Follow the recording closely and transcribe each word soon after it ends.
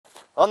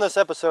On this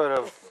episode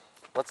of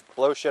Let's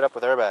Blow Shit Up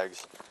with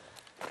Airbags,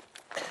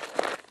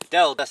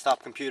 Dell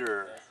desktop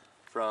computer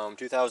from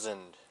 2000.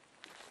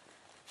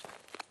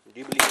 Do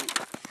you believe?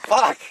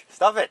 Fuck!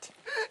 Stop it!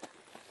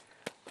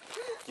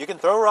 You can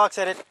throw rocks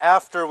at it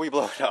after we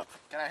blow it up.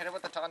 Can I hit it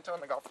with the Tonto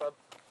and the golf club?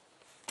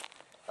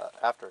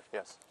 After,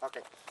 yes. Okay.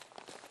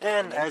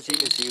 And as you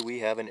can see, we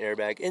have an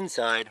airbag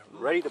inside,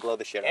 ready to blow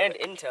the shit up. And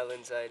Intel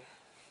inside.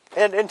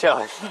 And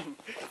Intel.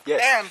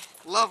 Yes. And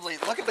lovely.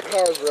 Look at the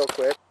cars real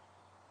quick.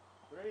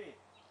 3,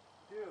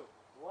 2,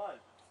 1.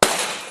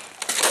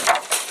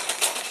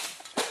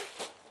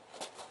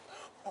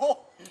 Holy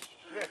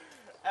shit.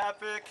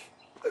 Epic.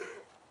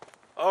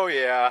 Oh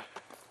yeah.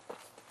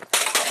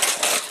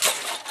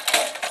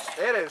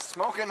 It is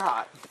smoking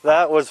hot.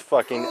 That was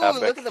fucking Ooh,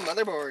 epic. look at the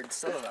motherboard.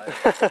 Still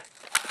alive.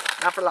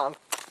 Not for long.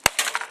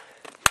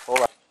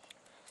 Alright.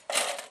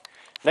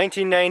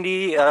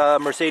 1990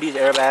 Mercedes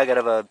airbag out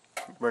of a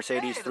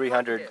Mercedes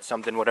 300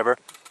 something whatever.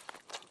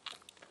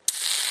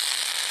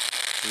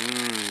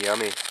 Mmm,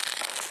 yummy.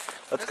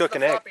 Let's cook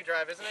an egg. Floppy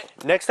drive, isn't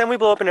it? Next time we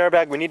blow up an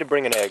airbag, we need to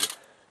bring an egg.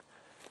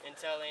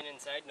 Intel ain't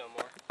inside no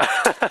more.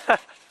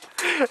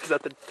 Is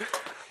that the...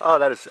 Oh,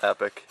 that is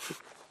epic.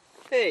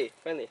 Hey,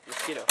 finally,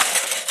 mosquito.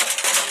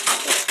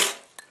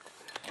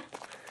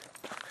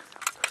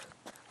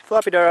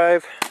 Floppy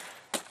drive.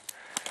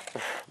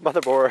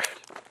 Motherboard.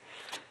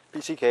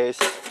 PC case.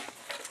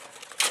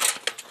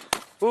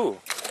 Ooh.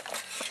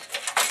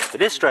 The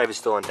disk drive is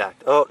still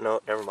intact. Oh,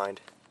 no, never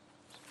mind.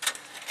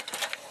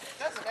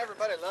 Doesn't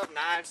everybody love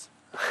knives?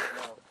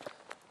 No.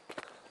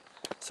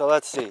 So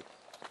let's see.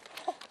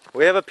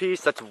 We have a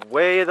piece that's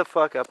way the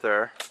fuck up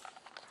there.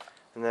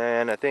 And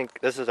then I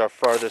think this is our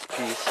farthest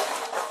piece.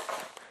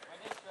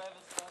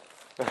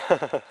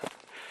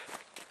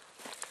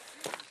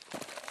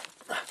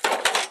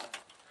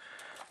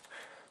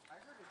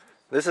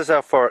 This is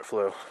how far it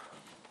flew.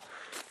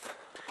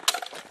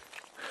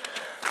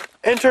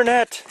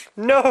 Internet!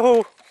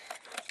 No!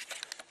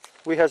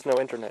 We has no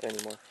internet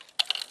anymore.